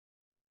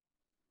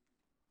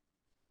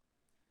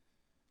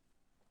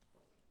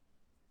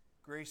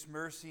Grace,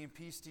 mercy, and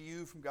peace to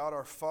you from God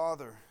our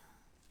Father,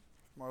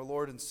 from our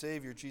Lord and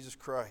Savior, Jesus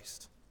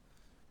Christ.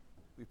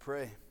 We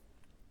pray.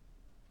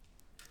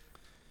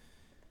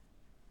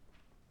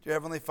 Dear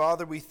Heavenly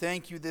Father, we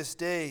thank you this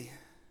day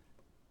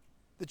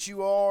that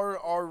you are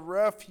our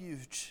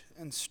refuge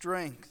and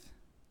strength.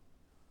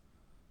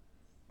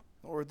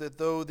 Lord, that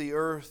though the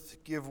earth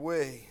give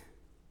way,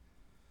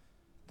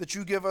 that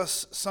you give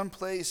us some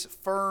place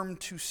firm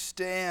to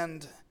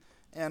stand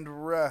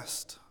and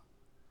rest.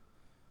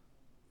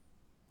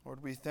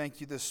 Lord, we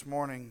thank you this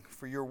morning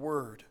for your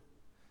word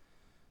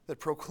that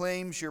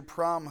proclaims your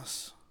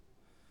promise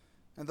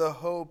and the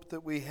hope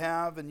that we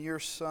have in your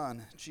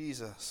Son,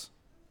 Jesus.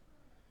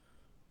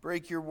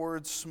 Break your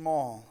word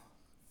small,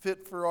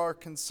 fit for our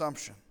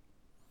consumption.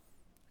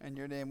 In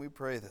your name we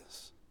pray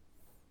this.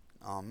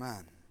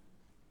 Amen.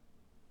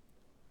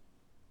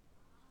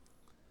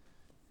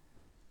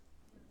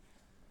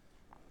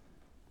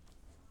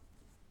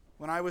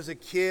 When I was a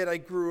kid, I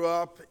grew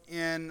up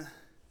in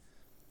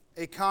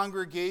a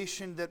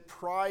congregation that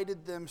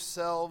prided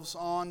themselves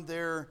on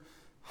their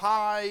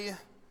high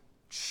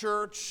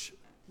church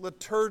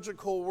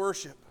liturgical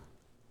worship.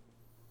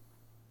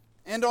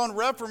 And on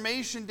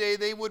Reformation Day,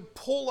 they would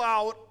pull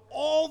out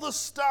all the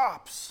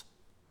stops.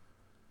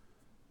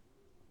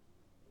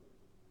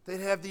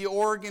 They'd have the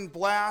organ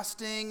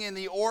blasting and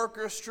the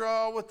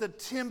orchestra with the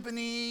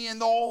timpani and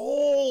the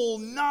whole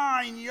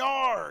 9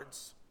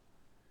 yards.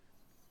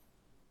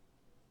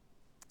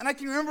 And I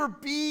can remember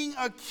being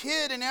a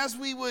kid, and as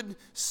we would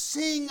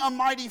sing "A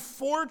Mighty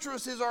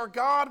Fortress Is Our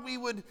God," we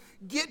would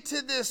get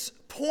to this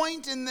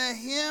point in the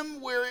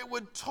hymn where it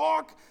would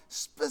talk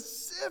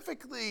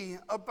specifically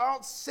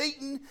about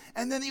Satan,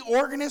 and then the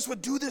organist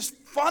would do this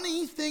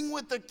funny thing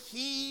with the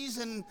keys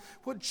and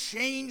would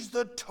change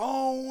the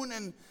tone.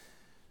 And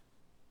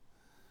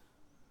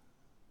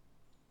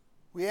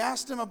we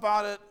asked him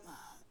about it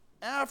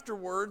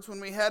afterwards when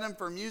we had him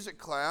for music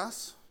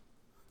class.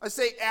 I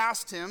say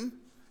asked him.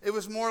 It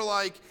was more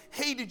like,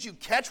 hey, did you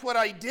catch what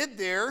I did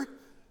there?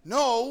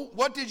 No,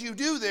 what did you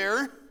do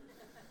there?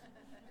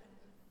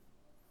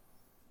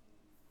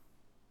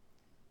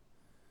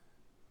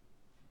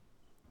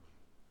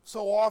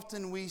 So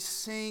often we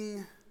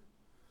sing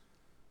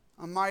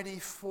 "A Mighty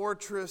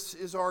Fortress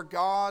Is Our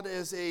God"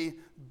 as a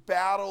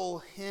battle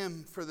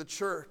hymn for the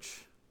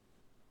church.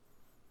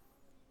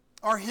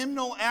 Our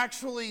hymnal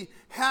actually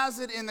has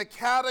it in the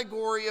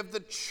category of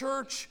the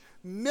church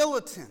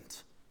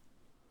militant.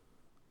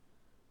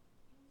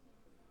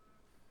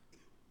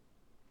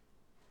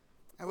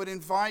 I would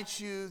invite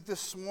you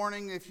this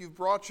morning, if you've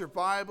brought your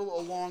Bible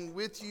along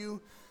with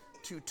you,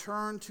 to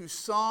turn to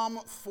Psalm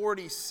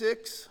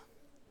 46.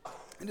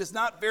 It is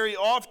not very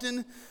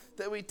often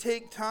that we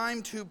take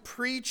time to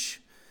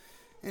preach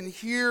and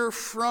hear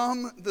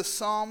from the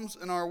Psalms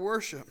in our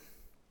worship.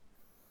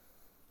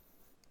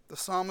 The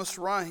psalmist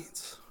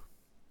writes,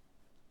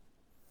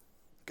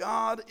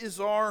 "God is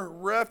our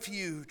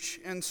refuge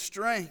and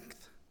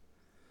strength,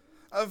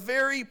 a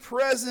very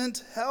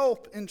present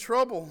help in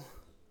trouble.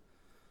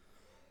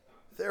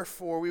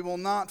 Therefore, we will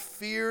not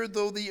fear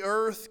though the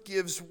earth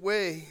gives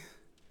way,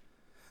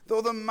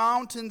 though the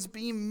mountains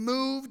be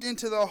moved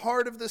into the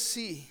heart of the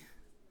sea,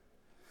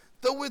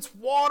 though its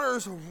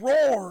waters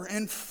roar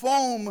and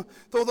foam,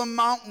 though the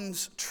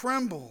mountains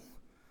tremble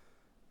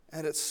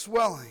at its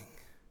swelling."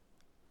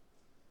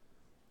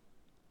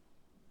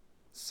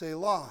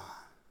 Selah.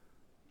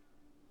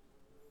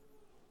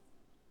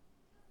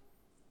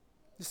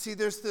 You see,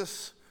 there's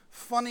this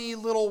funny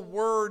little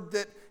word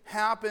that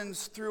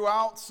happens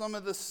throughout some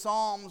of the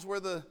Psalms where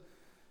the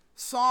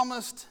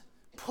psalmist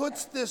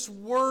puts this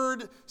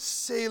word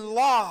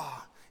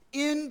Selah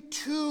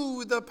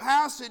into the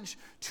passage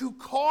to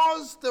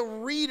cause the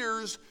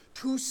readers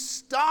to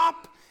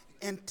stop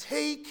and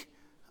take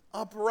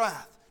a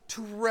breath,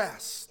 to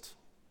rest.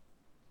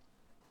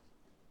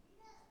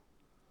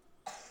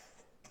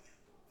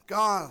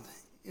 God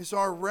is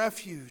our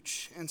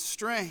refuge and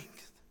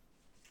strength.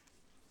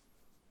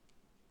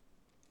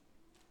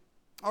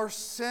 Our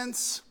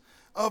sense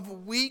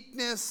of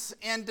weakness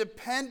and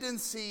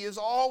dependency is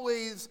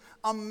always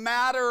a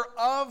matter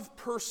of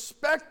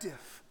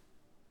perspective.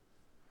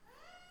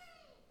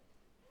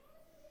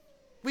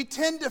 We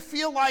tend to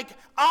feel like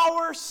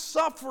our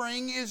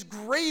suffering is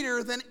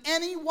greater than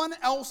anyone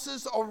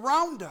else's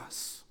around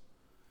us.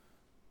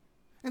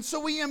 And so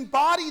we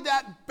embody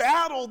that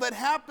battle that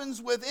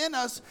happens within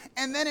us,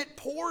 and then it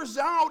pours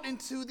out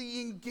into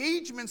the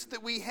engagements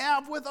that we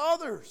have with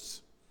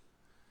others.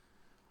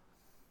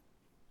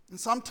 And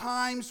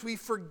sometimes we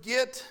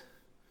forget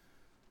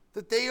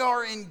that they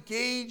are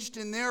engaged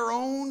in their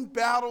own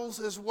battles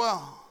as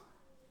well.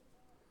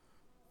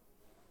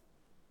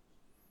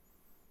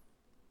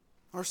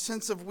 Our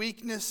sense of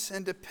weakness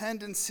and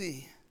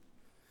dependency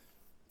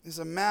is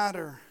a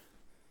matter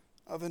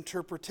of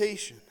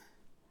interpretation.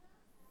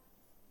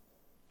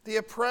 The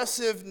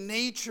oppressive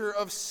nature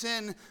of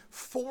sin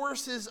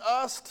forces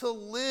us to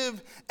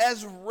live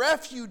as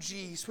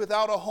refugees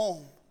without a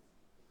home.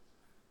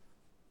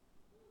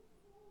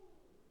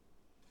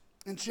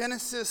 In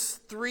Genesis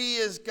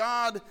 3, as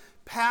God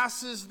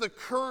passes the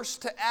curse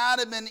to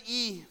Adam and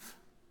Eve,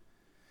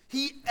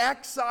 He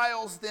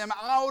exiles them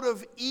out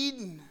of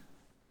Eden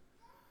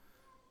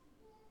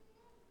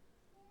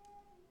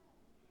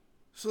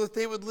so that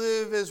they would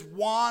live as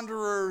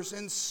wanderers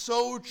and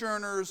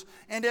sojourners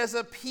and as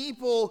a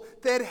people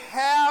that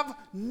have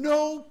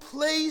no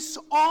place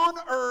on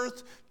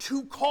earth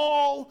to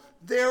call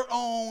their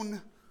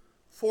own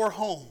for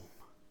home.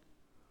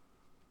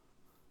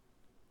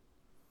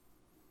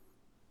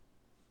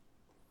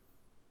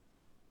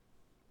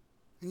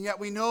 And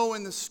yet we know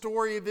in the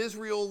story of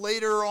Israel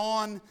later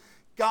on,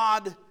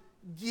 God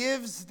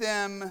gives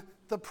them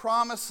the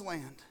promised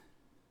land.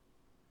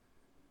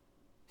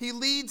 He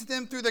leads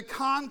them through the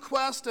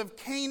conquest of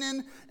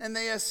Canaan, and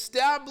they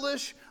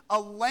establish a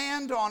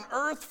land on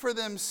earth for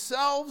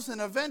themselves,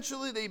 and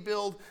eventually they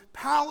build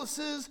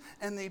palaces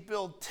and they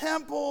build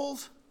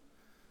temples.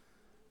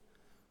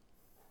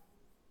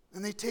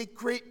 And they take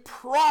great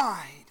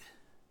pride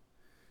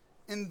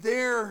in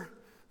their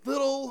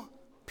little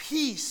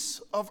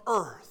piece of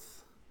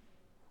earth.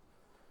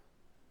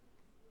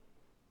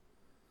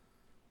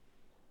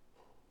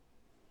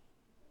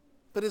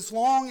 But as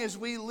long as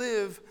we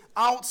live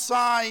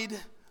outside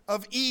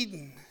of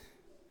Eden,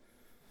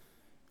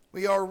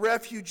 we are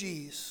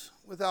refugees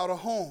without a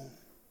home.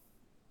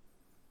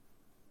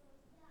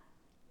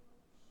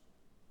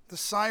 The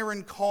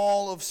siren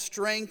call of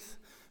strength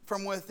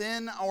from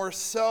within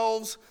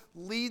ourselves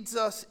leads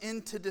us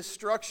into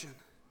destruction.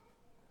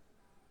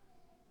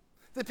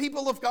 The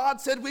people of God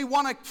said, we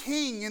want a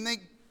king. And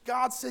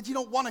God said, you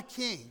don't want a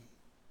king.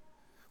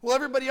 Well,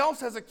 everybody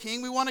else has a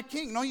king. We want a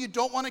king. No, you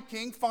don't want a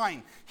king.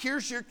 Fine.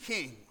 Here's your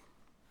king.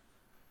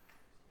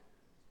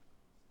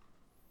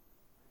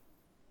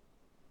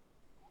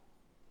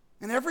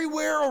 And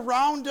everywhere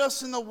around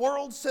us in the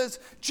world says,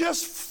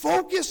 just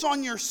focus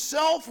on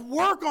yourself.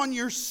 Work on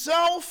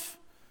yourself.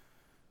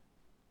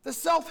 The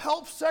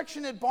self-help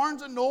section at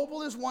Barnes &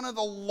 Noble is one of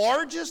the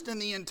largest in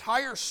the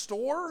entire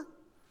store.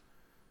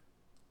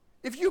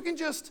 If you can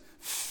just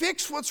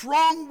fix what's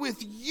wrong with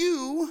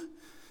you,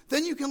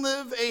 then you can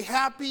live a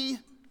happy,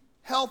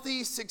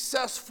 healthy,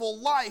 successful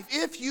life.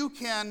 If you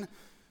can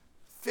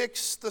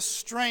fix the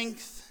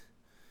strength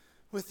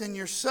within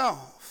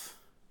yourself.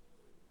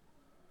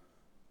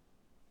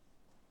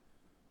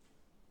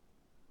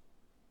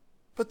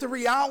 But the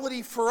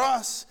reality for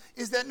us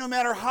is that no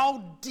matter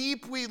how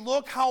deep we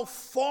look, how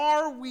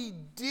far we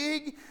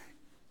dig,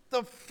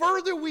 the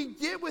further we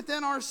get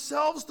within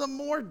ourselves, the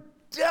more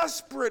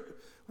desperate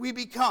we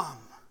become.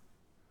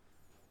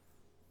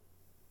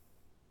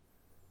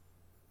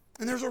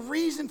 And there's a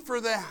reason for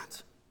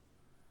that.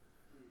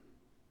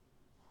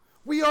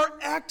 We are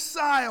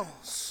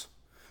exiles.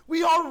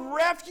 We are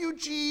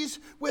refugees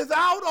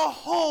without a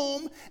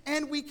home,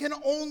 and we can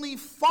only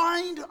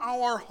find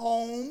our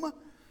home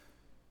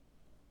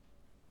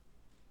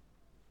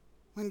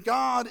when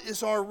God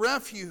is our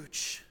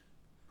refuge.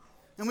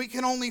 And we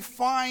can only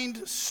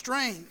find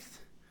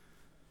strength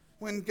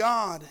when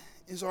God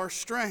is our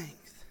strength.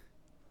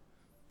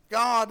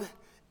 God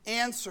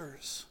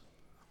answers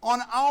on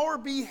our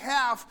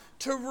behalf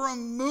to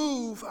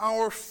remove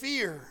our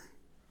fear.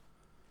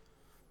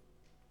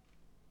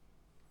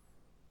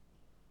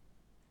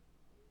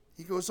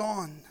 He goes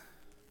on.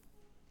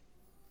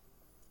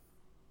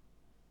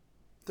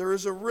 There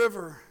is a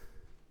river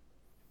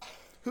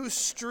whose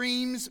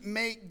streams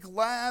make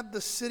glad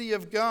the city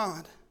of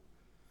God,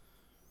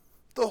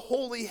 the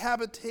holy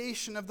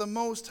habitation of the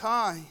Most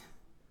High.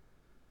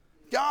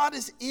 God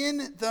is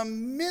in the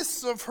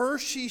midst of her.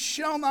 She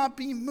shall not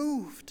be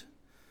moved.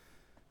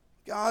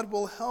 God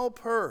will help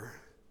her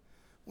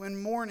when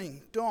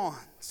morning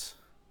dawns.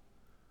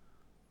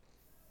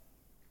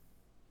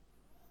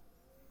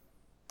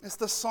 As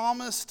the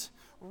psalmist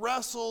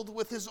wrestled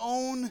with his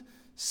own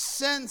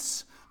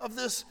sense of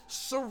this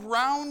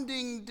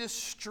surrounding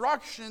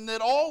destruction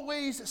that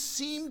always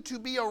seemed to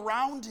be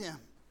around him,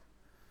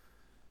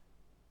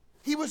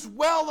 he was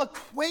well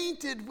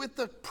acquainted with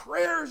the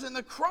prayers and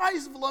the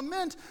cries of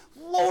lament.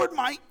 Lord,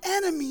 my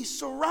enemies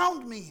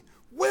surround me.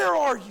 Where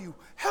are you?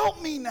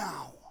 Help me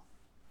now.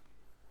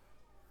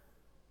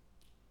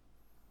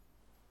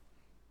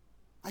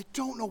 I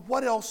don't know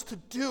what else to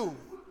do.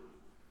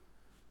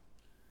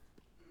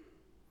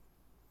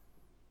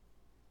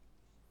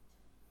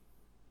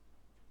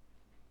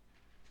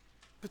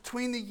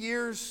 Between the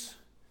years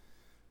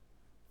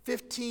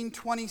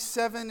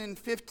 1527 and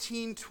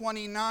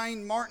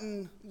 1529,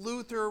 Martin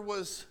Luther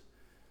was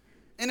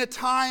in a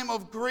time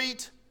of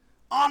great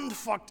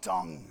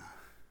Anfechtung.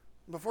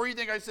 Before you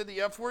think I said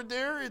the F word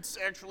there, it's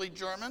actually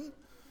German.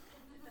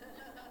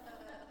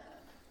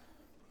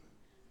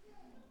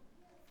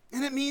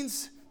 And it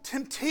means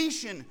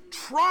temptation,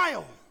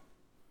 trial.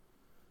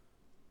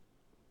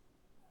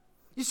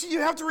 You see, you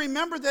have to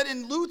remember that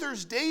in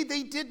Luther's day,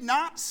 they did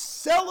not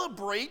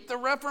celebrate the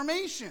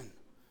Reformation.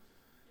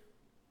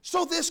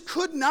 So this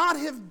could not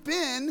have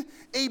been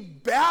a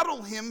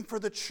battle hymn for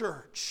the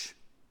church.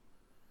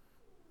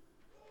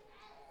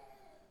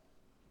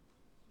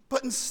 But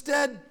But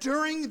instead,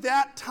 during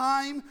that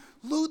time,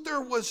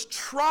 Luther was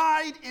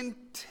tried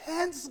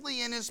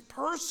intensely in his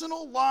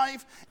personal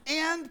life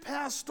and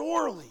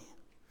pastorally.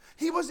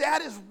 He was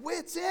at his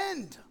wit's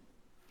end.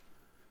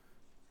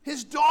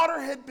 His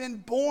daughter had been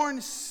born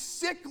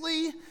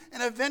sickly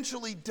and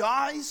eventually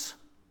dies.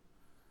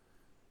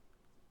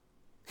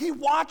 He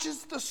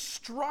watches the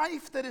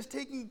strife that is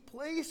taking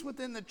place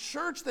within the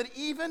church, that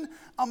even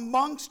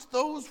amongst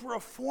those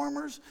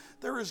reformers,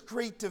 there is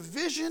great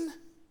division.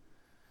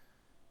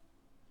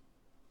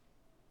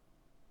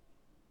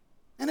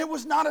 And it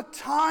was not a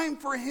time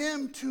for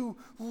him to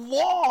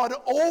laud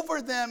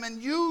over them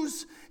and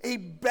use a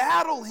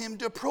battle hymn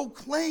to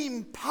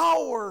proclaim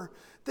power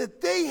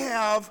that they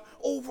have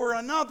over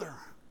another.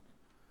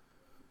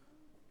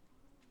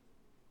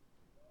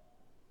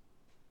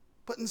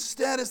 But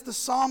instead, as the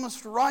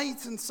psalmist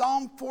writes in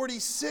Psalm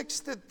 46,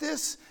 that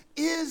this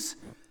is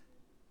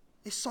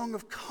a song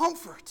of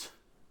comfort.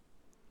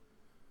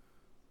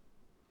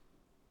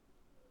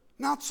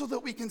 Not so that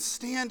we can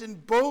stand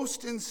and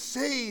boast and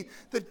say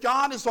that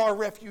God is our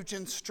refuge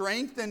and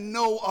strength and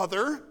no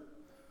other,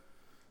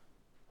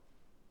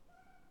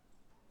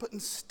 but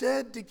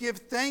instead to give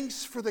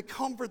thanks for the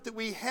comfort that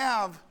we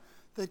have,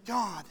 that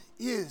God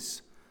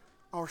is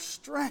our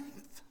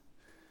strength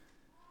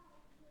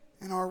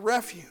and our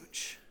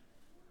refuge.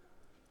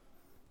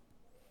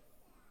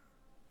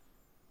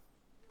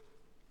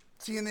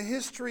 See, in the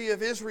history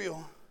of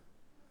Israel,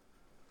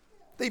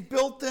 they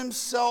built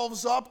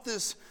themselves up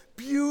this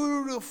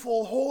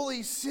beautiful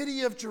holy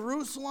city of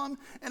Jerusalem,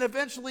 and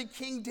eventually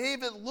King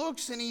David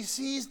looks and he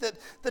sees that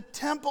the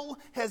temple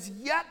has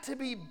yet to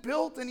be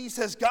built, and he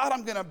says, God,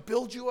 I'm going to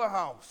build you a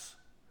house.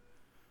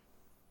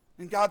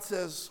 And God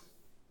says,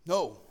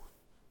 no.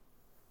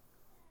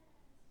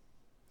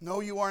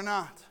 No, you are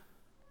not.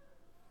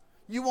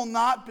 You will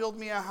not build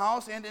me a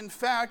house, and in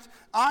fact,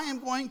 I am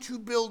going to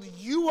build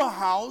you a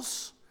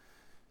house,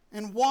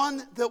 and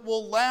one that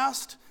will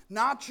last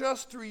not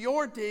just through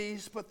your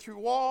days, but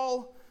through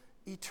all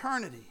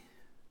eternity.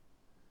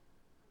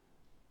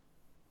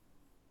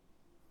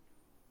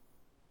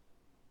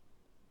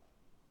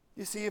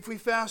 You see, if we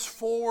fast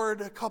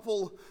forward a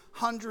couple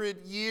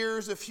hundred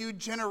years, a few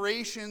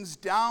generations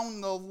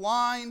down the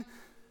line,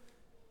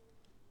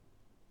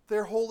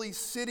 their holy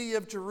city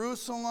of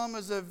Jerusalem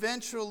is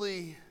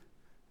eventually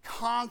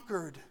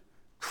conquered,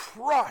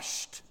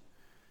 crushed,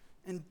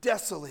 and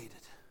desolated.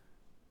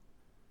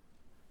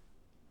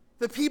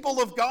 The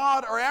people of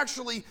God are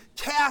actually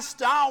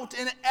cast out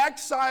and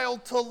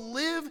exiled to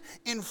live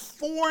in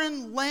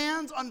foreign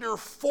lands under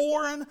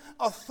foreign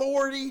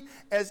authority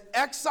as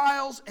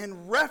exiles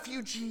and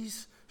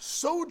refugees,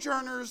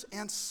 sojourners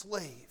and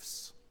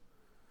slaves.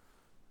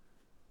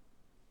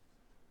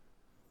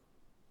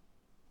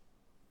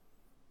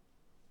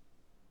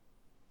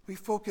 We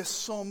focus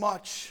so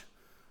much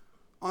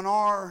on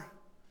our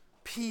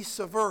piece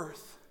of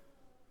earth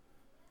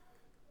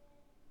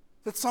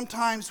that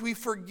sometimes we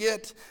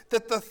forget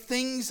that the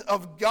things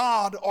of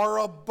God are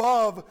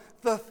above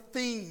the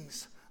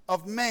things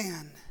of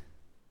man.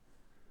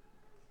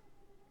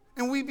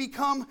 And we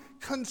become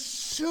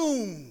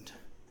consumed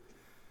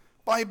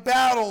by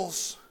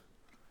battles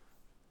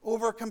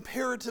over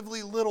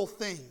comparatively little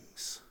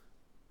things.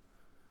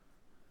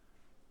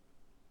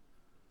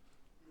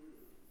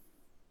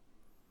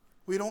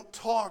 We don't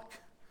talk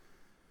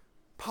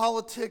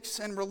politics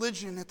and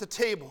religion at the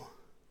table.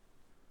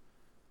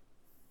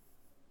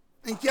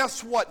 And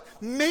guess what?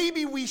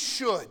 Maybe we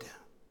should.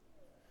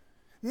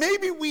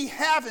 Maybe we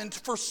haven't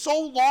for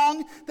so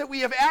long that we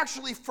have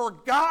actually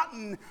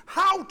forgotten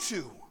how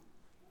to.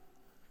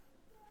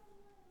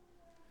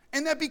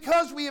 And that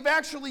because we have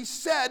actually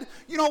said,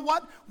 you know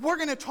what, we're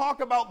going to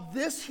talk about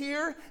this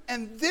here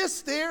and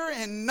this there,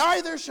 and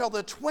neither shall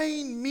the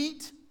twain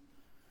meet.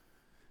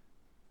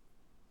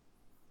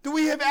 Do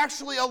we have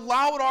actually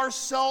allowed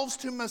ourselves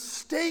to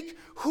mistake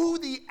who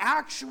the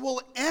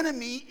actual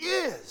enemy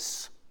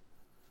is?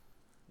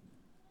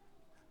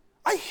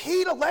 I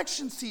hate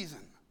election season.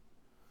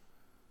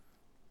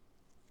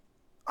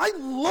 I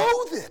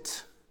loathe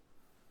it.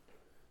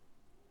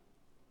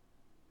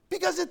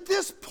 Because at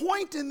this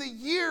point in the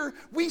year,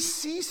 we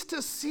cease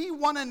to see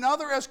one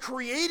another as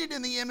created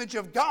in the image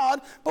of God,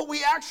 but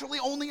we actually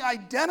only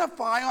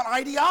identify on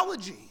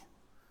ideology.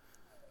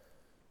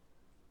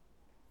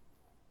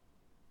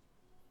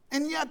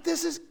 And yet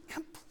this is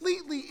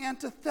completely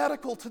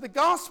antithetical to the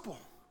gospel.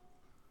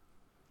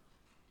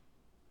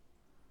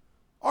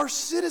 Our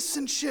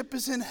citizenship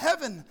is in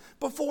heaven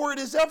before it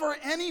is ever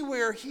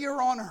anywhere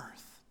here on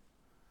earth.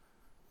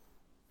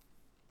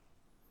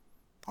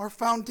 Our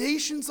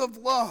foundations of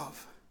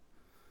love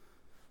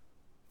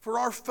for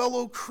our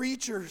fellow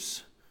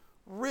creatures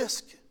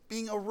risk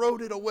being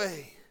eroded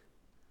away.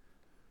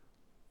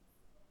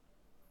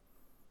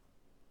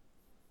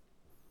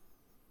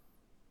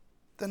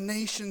 The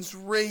nations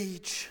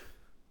rage.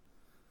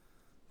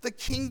 The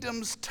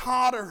kingdoms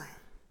totter.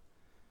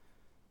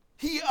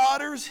 He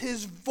utters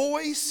his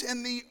voice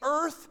and the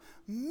earth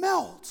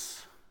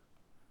melts.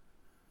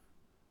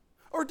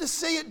 Or to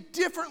say it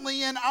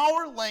differently in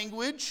our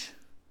language,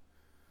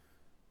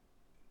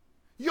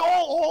 y'all,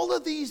 all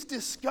of these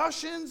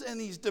discussions and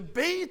these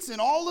debates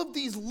and all of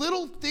these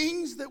little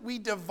things that we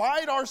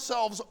divide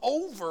ourselves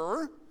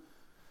over,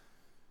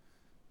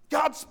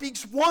 God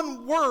speaks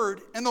one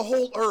word and the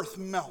whole earth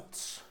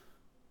melts.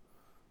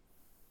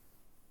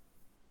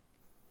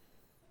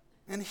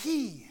 And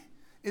He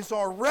is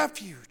our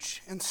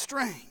refuge and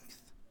strength.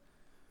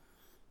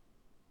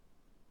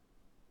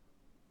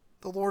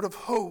 The Lord of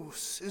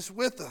hosts is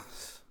with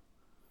us.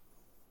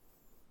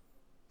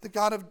 The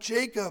God of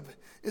Jacob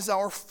is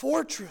our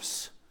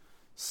fortress,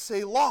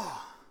 Selah.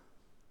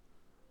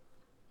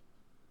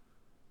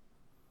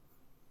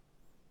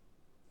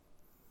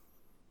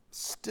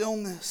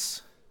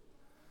 Stillness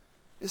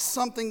is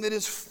something that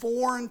is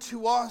foreign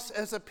to us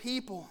as a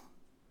people.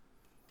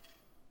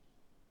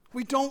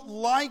 We don't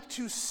like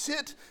to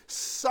sit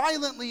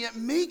silently. It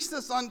makes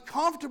us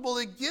uncomfortable.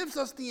 It gives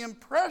us the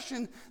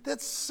impression that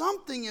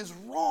something is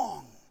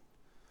wrong.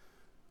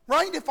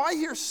 Right? If I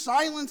hear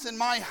silence in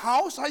my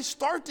house, I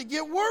start to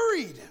get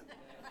worried.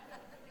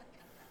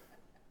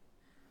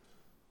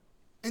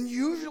 And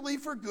usually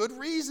for good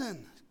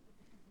reason.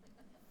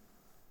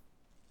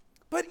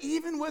 But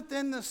even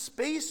within the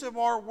space of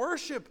our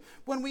worship,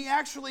 when we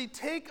actually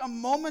take a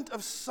moment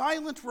of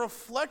silent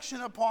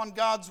reflection upon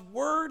God's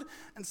word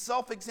and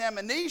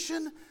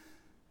self-examination,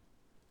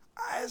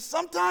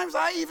 sometimes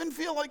I even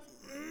feel like,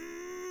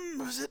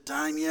 is it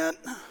time yet?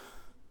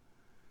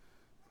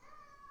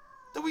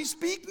 Do we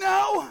speak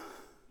now?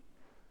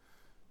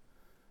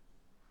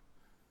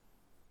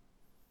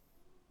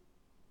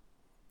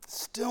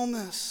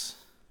 Stillness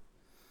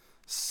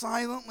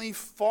silently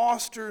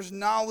fosters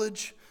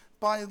knowledge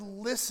by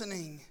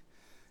listening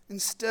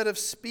instead of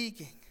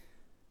speaking.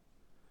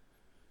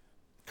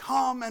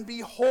 Come and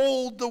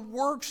behold the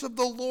works of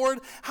the Lord,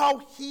 how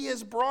He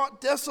has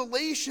brought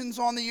desolations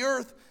on the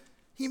earth.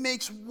 He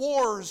makes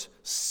wars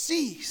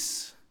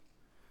cease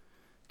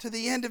to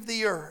the end of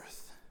the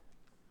earth.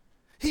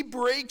 He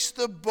breaks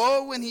the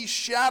bow and He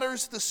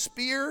shatters the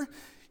spear.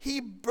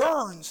 He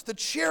burns the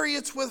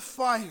chariots with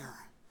fire.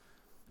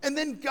 And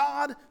then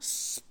God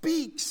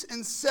speaks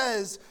and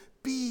says,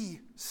 "Be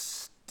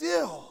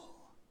still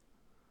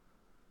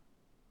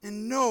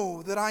and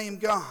know that I am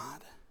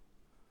God.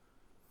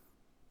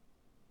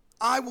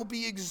 I will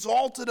be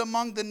exalted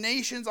among the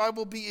nations. I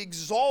will be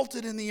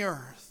exalted in the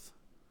earth."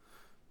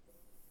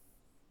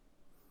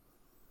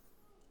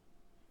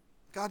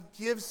 God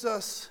gives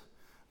us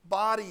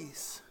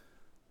bodies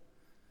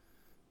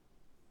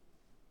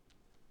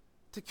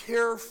to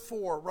care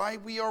for, right?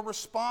 We are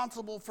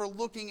responsible for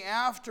looking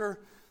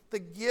after the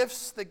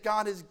gifts that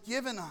God has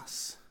given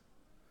us.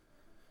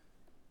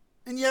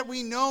 And yet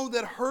we know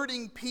that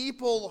hurting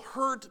people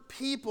hurt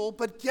people,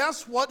 but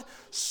guess what?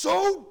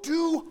 So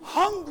do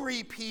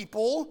hungry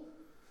people,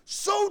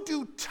 so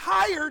do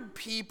tired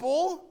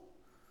people,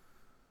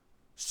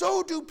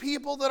 so do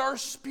people that are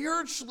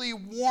spiritually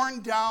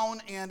worn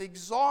down and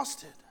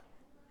exhausted.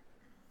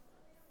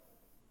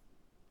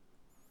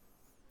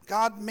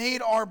 God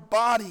made our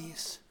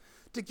bodies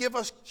to give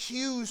us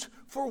cues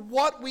for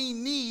what we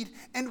need.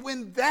 And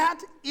when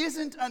that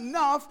isn't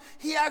enough,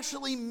 He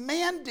actually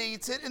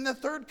mandates it in the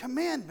third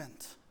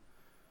commandment.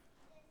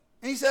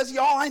 And He says,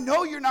 y'all, I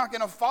know you're not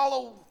going to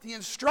follow the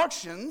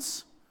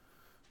instructions.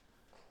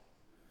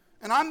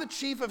 And I'm the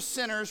chief of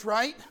sinners,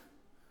 right?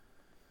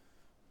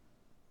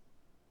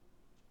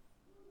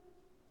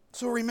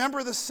 So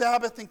remember the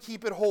Sabbath and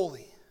keep it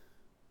holy.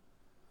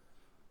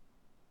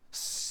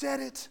 Set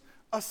it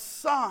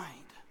aside.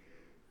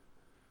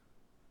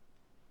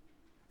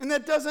 And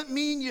that doesn't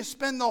mean you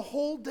spend the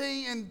whole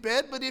day in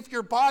bed, but if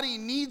your body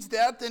needs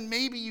that, then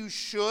maybe you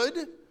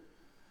should.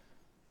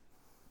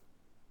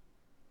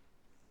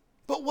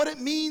 But what it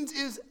means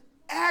is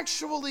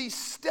actually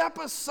step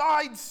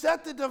aside,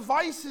 set the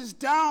devices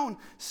down,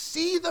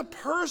 see the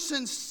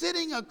person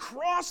sitting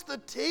across the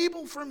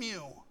table from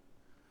you.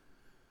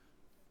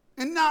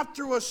 And not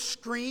through a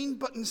screen,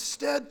 but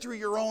instead through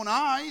your own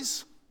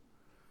eyes.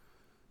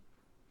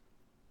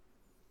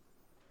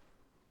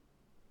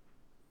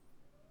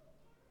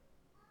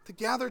 To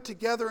gather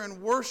together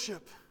and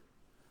worship,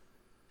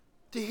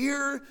 to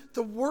hear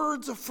the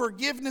words of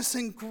forgiveness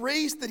and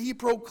grace that He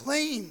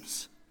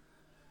proclaims,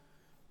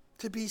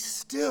 to be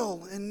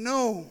still and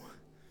know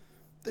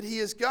that He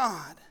is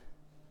God.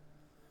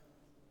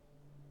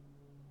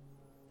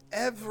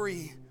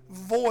 Every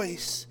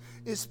voice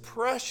is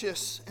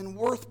precious and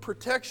worth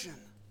protection.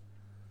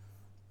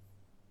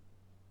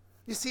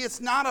 You see,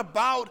 it's not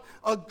about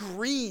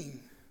agreeing,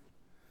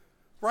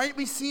 right?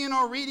 We see in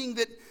our reading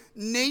that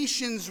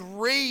nations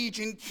rage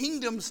and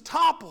kingdoms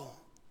topple.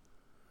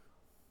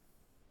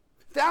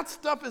 That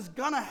stuff is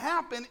going to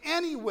happen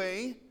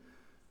anyway.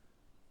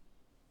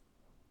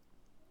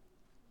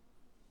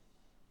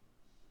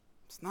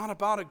 It's not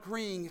about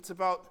agreeing, it's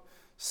about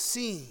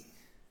seeing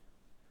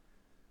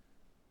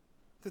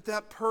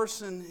that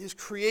person is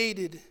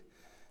created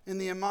in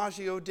the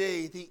Imago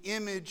Dei, the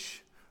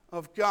image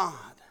of God.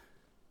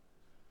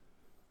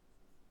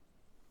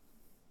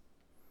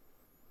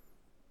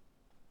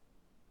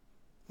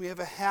 We have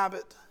a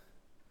habit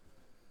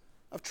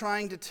of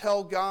trying to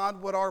tell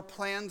God what our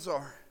plans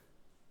are.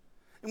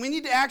 And we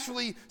need to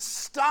actually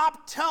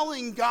stop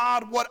telling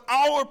God what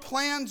our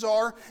plans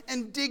are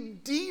and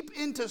dig deep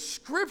into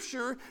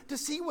Scripture to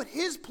see what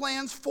His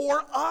plans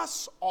for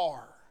us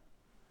are.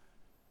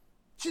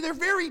 See, they're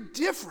very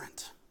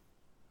different.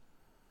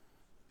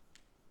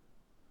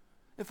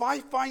 If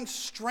I find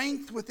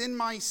strength within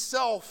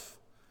myself,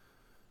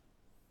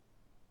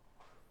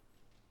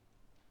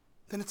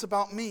 then it's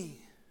about me.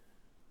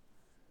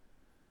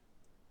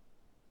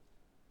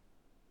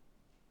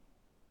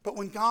 But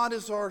when God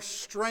is our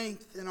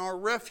strength and our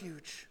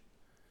refuge,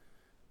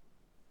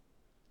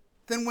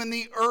 then when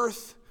the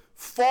earth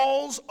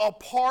falls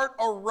apart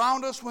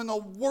around us, when the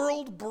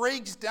world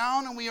breaks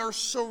down and we are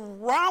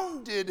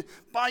surrounded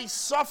by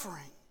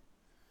suffering,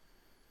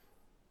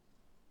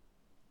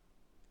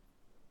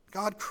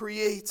 God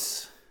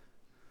creates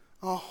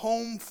a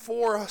home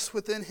for us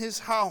within His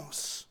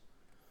house.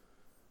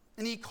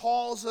 And He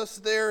calls us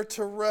there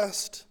to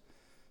rest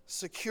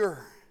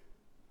secure.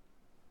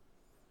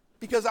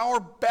 Because our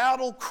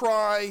battle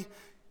cry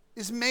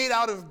is made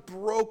out of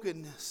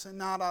brokenness and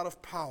not out of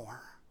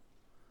power.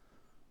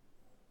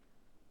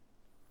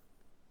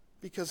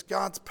 Because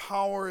God's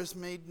power is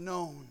made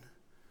known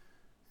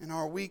in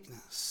our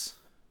weakness.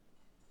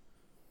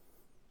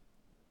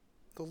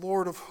 The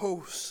Lord of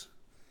hosts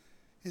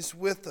is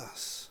with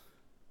us,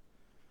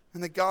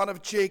 and the God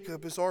of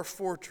Jacob is our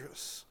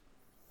fortress.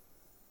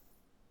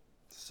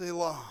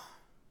 Selah.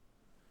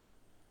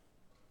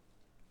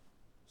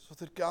 So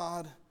that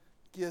God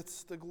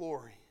gets the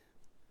glory,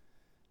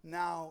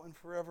 now and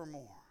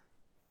forevermore.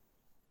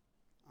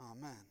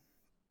 Amen.